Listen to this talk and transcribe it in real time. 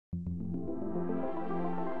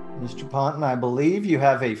Mr. Ponton, I believe you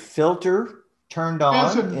have a filter turned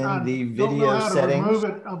on in the video don't know how settings. To remove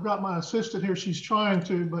it. I've got my assistant here. She's trying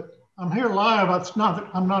to, but I'm here live.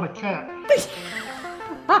 I'm not a cat.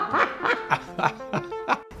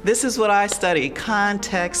 This is what I study,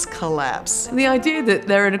 context collapse. And the idea that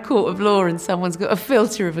they're in a court of law and someone's got a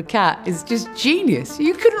filter of a cat is just genius.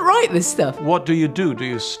 You couldn't write this stuff. What do? Do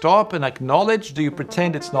you stop and acknowledge? Do you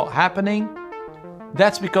pretend it's not happening?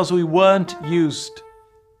 That's because we weren't used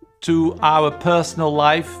to our personal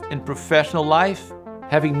life and professional life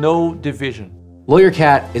having no division. Lawyer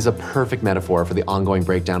Cat is a perfect metaphor for the ongoing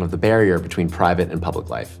breakdown of the barrier between private and public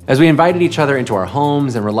life. As we invited each other into our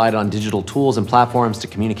homes and relied on digital tools and platforms to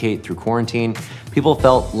communicate through quarantine, people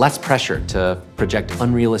felt less pressure to project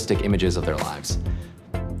unrealistic images of their lives.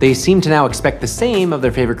 They seem to now expect the same of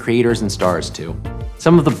their favorite creators and stars too.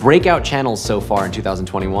 Some of the breakout channels so far in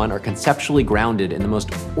 2021 are conceptually grounded in the most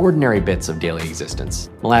ordinary bits of daily existence.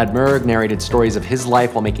 Malad Merg narrated stories of his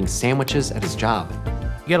life while making sandwiches at his job.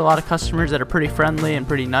 You get a lot of customers that are pretty friendly and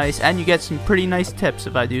pretty nice, and you get some pretty nice tips,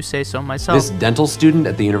 if I do say so myself. This dental student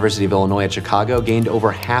at the University of Illinois at Chicago gained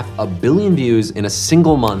over 500 million views in a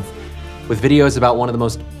single month with videos about one of the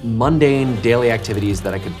most mundane daily activities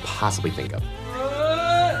that I could possibly think of.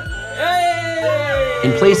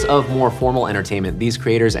 In place of more formal entertainment, these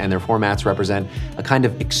creators and their formats represent a kind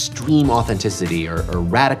of extreme authenticity or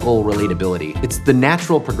radical relatability. It's the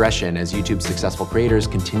natural progression as YouTube's successful creators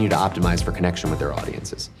continue to optimize for connection with their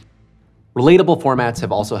audiences. Relatable formats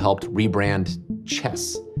have also helped rebrand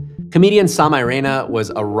chess. Comedian Samay Raina was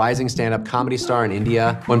a rising stand-up comedy star in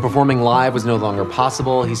India. When performing live was no longer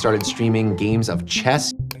possible, he started streaming games of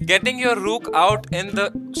chess. Getting your rook out in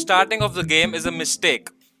the starting of the game is a mistake.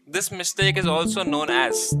 This mistake is also known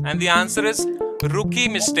as, and the answer is rookie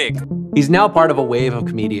mistake. He's now part of a wave of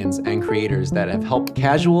comedians and creators that have helped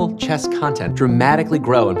casual chess content dramatically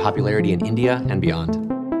grow in popularity in India and beyond.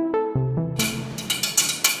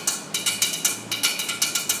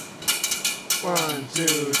 One,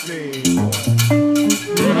 two, three, four.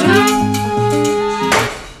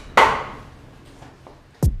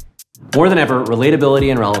 More than ever,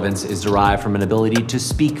 relatability and relevance is derived from an ability to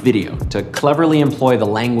speak video, to cleverly employ the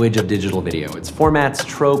language of digital video. Its formats,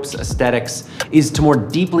 tropes, aesthetics, is to more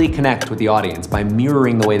deeply connect with the audience by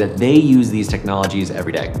mirroring the way that they use these technologies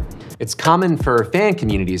every day. It's common for fan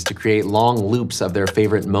communities to create long loops of their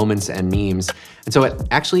favorite moments and memes, and so it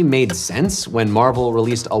actually made sense when Marvel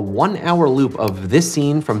released a 1-hour loop of this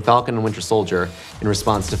scene from Falcon and Winter Soldier in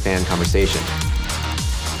response to fan conversation.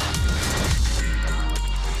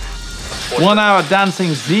 1 hour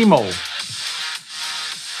dancing Zemo.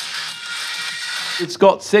 It's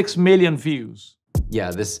got 6 million views.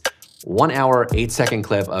 Yeah, this 1 hour, 8-second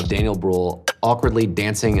clip of Daniel Bruhl awkwardly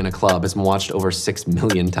dancing in a club has been watched over 6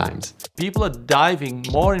 million times. People are diving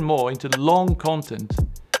more and more into long content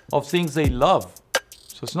of things they love.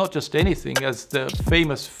 So it's not just anything, as the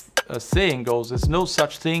famous saying goes, there's no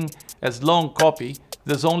such thing as long copy,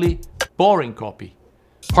 there's only boring copy.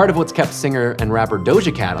 Part of what's kept singer and rapper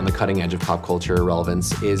Doja Cat on the cutting edge of pop culture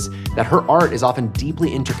relevance is that her art is often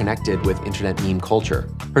deeply interconnected with internet meme culture.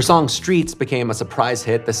 Her song Streets became a surprise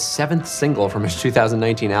hit, the 7th single from her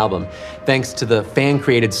 2019 album, thanks to the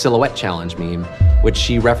fan-created Silhouette Challenge meme, which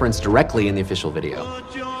she referenced directly in the official video.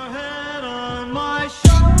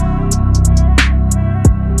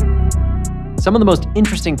 Some of the most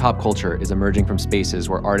interesting pop culture is emerging from spaces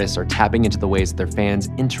where artists are tapping into the ways that their fans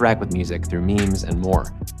interact with music through memes and more.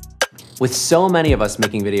 With so many of us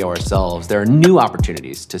making video ourselves, there are new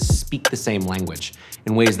opportunities to speak the same language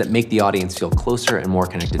in ways that make the audience feel closer and more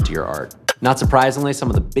connected to your art. Not surprisingly,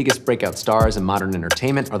 some of the biggest breakout stars in modern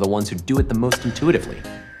entertainment are the ones who do it the most intuitively.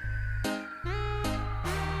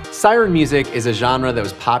 Siren music is a genre that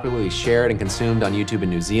was popularly shared and consumed on YouTube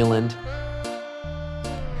in New Zealand.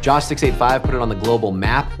 Josh685 put it on the global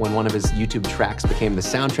map when one of his YouTube tracks became the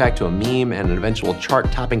soundtrack to a meme and an eventual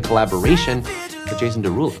chart-topping collaboration with Jason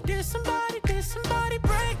Derulo.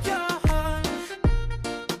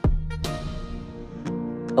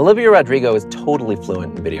 Olivia Rodrigo is totally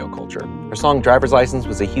fluent in video culture. Her song Driver's License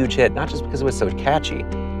was a huge hit, not just because it was so catchy,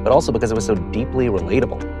 but also because it was so deeply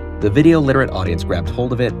relatable. The video-literate audience grabbed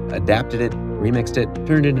hold of it, adapted it, remixed it,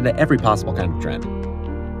 turned it into every possible kind of trend.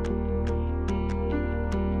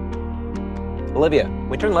 Olivia, can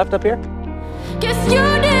we turn left up here? Guess you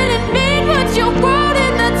didn't mean what you wrote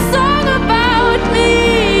in that song about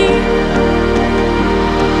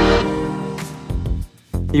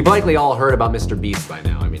me. You've likely all heard about Mr. Beast by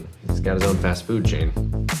now. I mean, he's got his own fast food chain.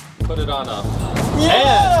 Put it on up.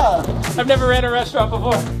 Yeah! I've never ran a restaurant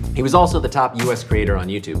before. He was also the top US creator on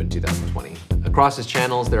YouTube in 2020. A Across his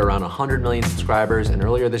channels, there are around 100 million subscribers, and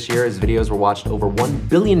earlier this year, his videos were watched over 1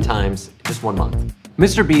 billion times in just 1 month.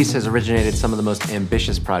 Mr. Beast has originated some of the most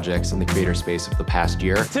ambitious projects in the creator space of the past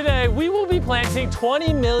year. Today, we will be planting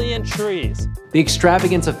 20 million trees. The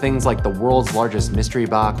extravagance of things like the world's largest mystery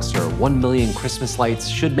box or 1 million Christmas lights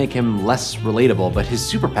should make him less relatable, but his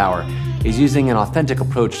superpower is using an authentic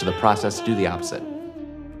approach to the process to do the opposite.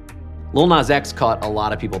 Lil Nas X caught a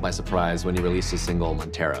lot of people by surprise when he released his single,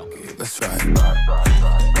 Montero. That's right.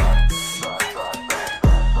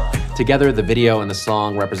 Together, the video and the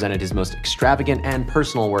song represented his most extravagant and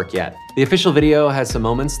personal work yet. The official video has some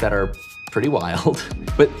moments that are pretty wild,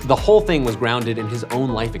 but the whole thing was grounded in his own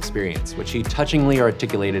life experience, which he touchingly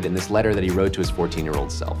articulated in this letter that he wrote to his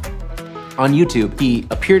 14-year-old self. On YouTube, he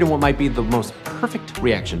appeared in what might be the most perfect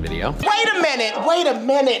reaction video. Wait a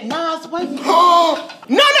minute, Nas, wait. No,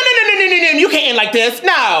 you can't end like this,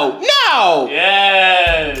 no.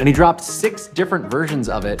 Yes. And he dropped 6 different versions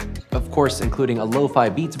of it, of course, including a lo-fi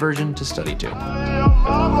beats version to study to.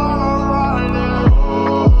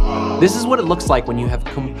 This is what it looks like when you have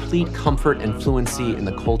complete comfort and fluency in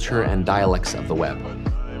the culture and dialects of the web.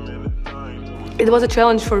 It was a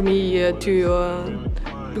challenge for me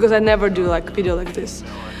because I never do like video like this.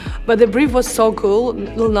 But the brief was so cool.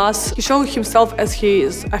 Lil Nas, he showed himself as he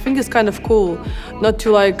is. I think it's kind of cool not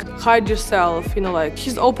to like hide yourself, you know, like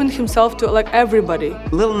he's opened himself to like everybody.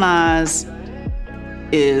 Lil Nas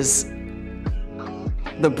is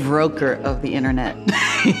the broker of the internet.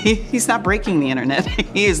 He's not breaking the internet.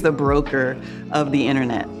 He is the broker of the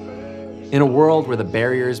internet. In a world where the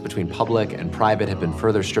barriers between public and private have been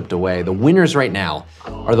further stripped away, the winners right now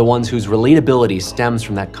are the ones whose relatability stems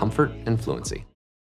from that comfort and fluency.